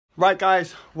Right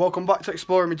guys, welcome back to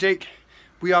Exploring with Jake.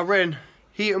 We are in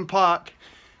Heaton Park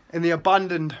in the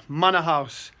abandoned manor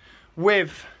house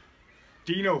with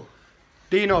Dino,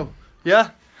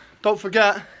 yeah? Don't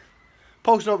forget,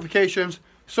 post notifications,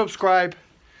 subscribe.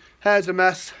 Hair's a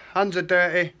mess, hands are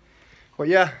dirty. But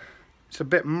yeah, it's a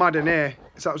bit mad in here.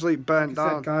 It's absolutely burnt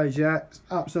down. Guys, yeah, it's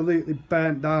absolutely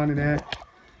burnt down in here.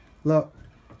 Look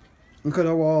at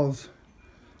the walls.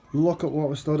 Look at what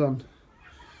we're stood on.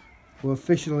 We're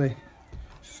officially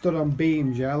stood on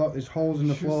beams, yeah? Look, there's holes in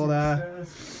the floor there.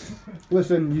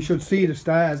 Listen, you should see the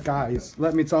stairs, guys.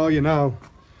 Let me tell you now.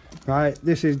 Right,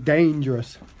 this is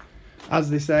dangerous. As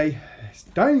they say, it's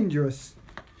dangerous.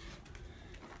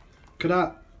 Look at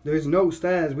that. There is no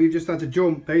stairs. We've just had to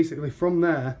jump, basically, from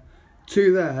there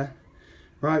to there.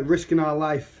 Right, risking our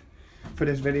life for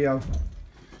this video.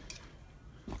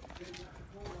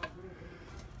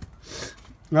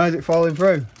 Why is it falling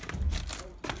through?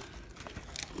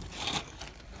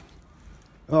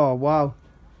 Oh wow,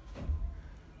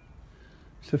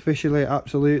 it's officially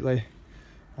absolutely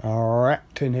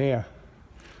wrecked in here.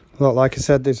 Look, like I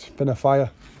said, there's been a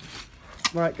fire.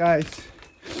 Right guys,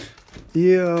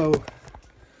 yo,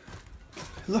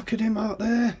 look at him out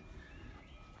there,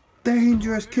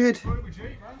 dangerous kid.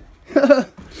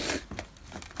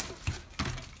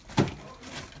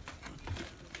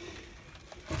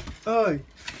 Oh,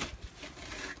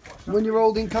 when you're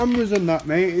holding cameras and that,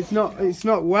 mate, it's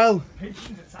not well.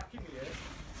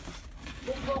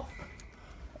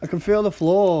 I can feel the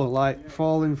floor like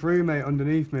falling through, mate,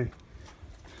 underneath me.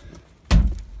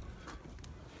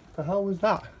 The hell was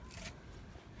that?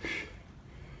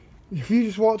 If you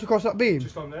just walked across that beam?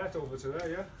 Just on there, over to there,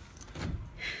 yeah.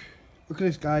 Look at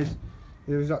this, guys.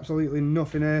 There's absolutely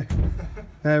nothing here.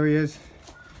 There he is,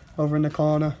 over in the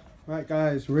corner. Right,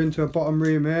 guys, we're into a bottom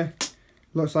room here.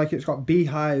 Looks like it's got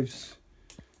beehives.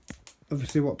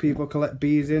 Obviously what people collect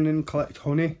bees in and collect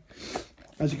honey.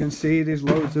 As you can see, there's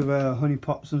loads of honey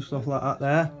pots and stuff like that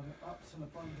there.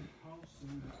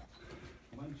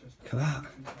 Look at that.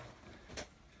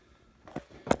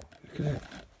 Look at it.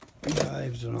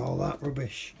 Beehives and all that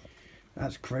rubbish.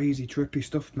 That's crazy, trippy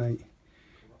stuff, mate.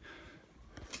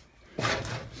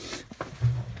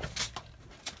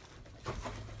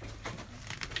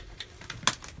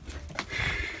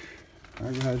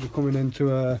 Right guys, we're coming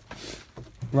into a...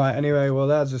 Right, anyway, well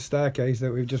there's a staircase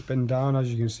that we've just been down.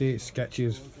 As you can see, it's sketchy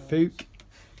as fook.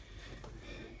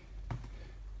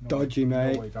 Dodgy,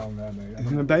 mate. No way down there, mate.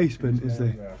 It's in a basement, is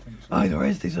there? Yeah, I think so. Oh, there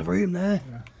is. There's a room there.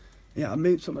 Yeah, I'll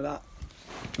move some of that.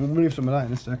 I'll move some of that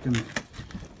in a second.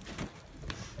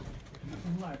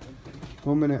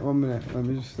 1 minute. Let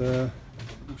me just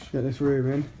get this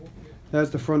room in.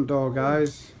 There's the front door,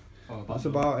 guys. That's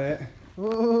about it.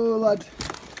 Oh, lad.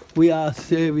 We are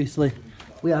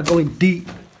going deep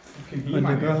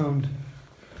underground.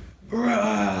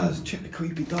 Let's check the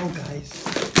creepy doll, guys.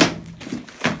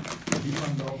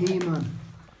 He-Man.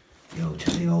 Yo,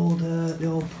 check the old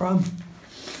pram.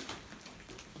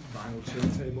 Vinyl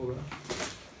turntable there.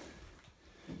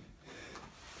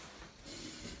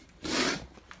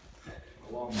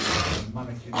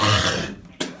 Mannequin.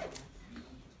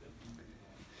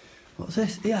 What's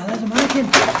this? Yeah, there's a mannequin.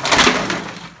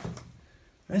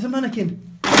 There's a mannequin.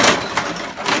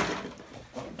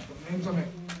 Names on it.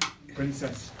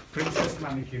 Princess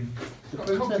mannequin.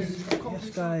 Yes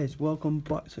guys, welcome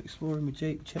back to Exploring with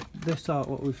Jake. Check this out,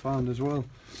 what we found as well.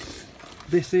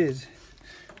 This is,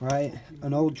 right,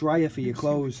 an old dryer for your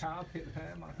clothes.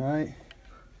 Right?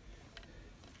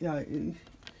 Yeah,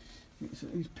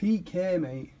 it's peak here,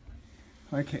 mate.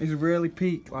 Like, it's really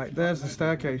peak. Like, there's the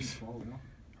staircase.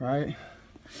 Right?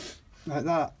 Like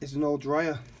that is an old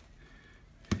dryer.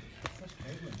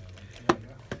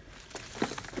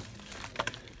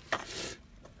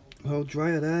 Old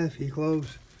dryer there for your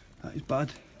clothes. That is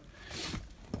bad.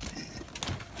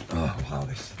 Oh wow,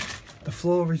 the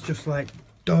floor is just like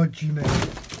dodgy, mate.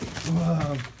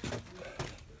 Wow.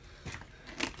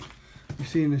 You've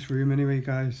seen this room anyway,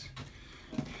 guys.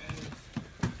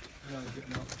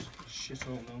 Shit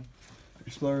all now.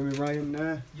 Exploring with Ryan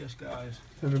there. Yes, guys.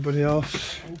 Everybody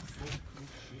else.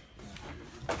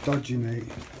 Dodgy,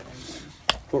 mate.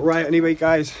 But right, anyway,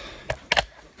 guys.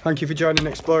 Thank you for joining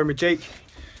Exploring with Jake.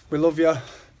 We love you.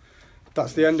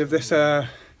 That's the end of this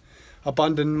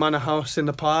abandoned manor house in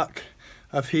the park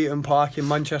of Heaton Park in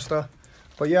Manchester.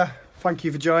 But yeah, thank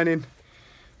you for joining.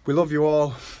 We love you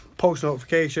all. Post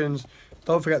notifications.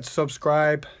 Don't forget to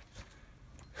subscribe.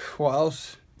 What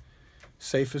else?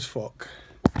 Safe as fuck.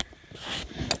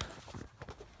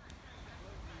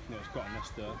 Yeah, it's got a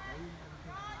nest there.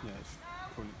 Yeah, it's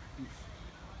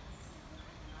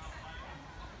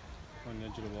on the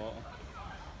edge of the water.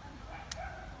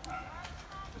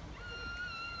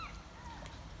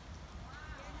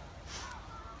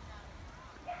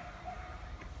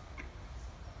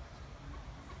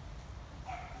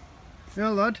 Yeah,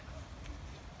 lad.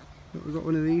 Look, we've got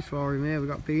one of these for him here. We've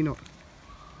got Peanut.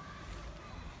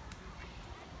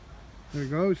 There he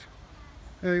goes.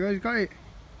 There he goes, he's got it.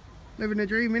 Living a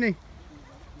dream, innit?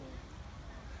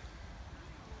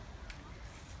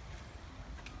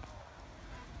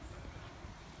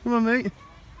 Come on, mate.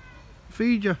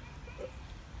 Feed you.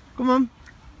 Come on.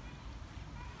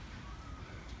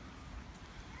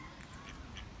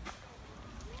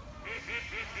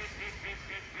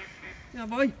 Yeah,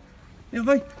 boy. Yeah,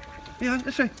 boy. Yeah,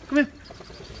 this way. Come here.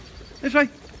 This way.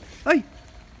 Hey.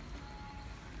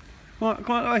 Come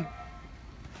on that way.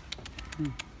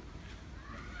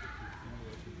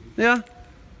 Yeah.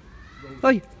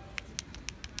 Hey.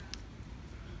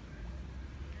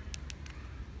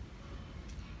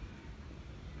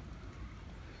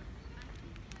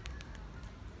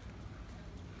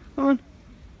 Come on.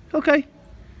 Okay.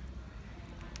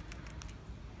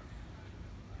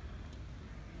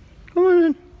 Come on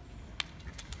then.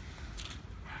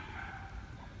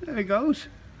 There he goes.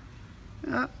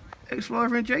 Yeah.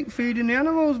 Explorer and Jake feeding the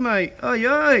animals, mate. Oh,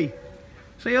 yay.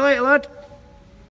 See you later, lad.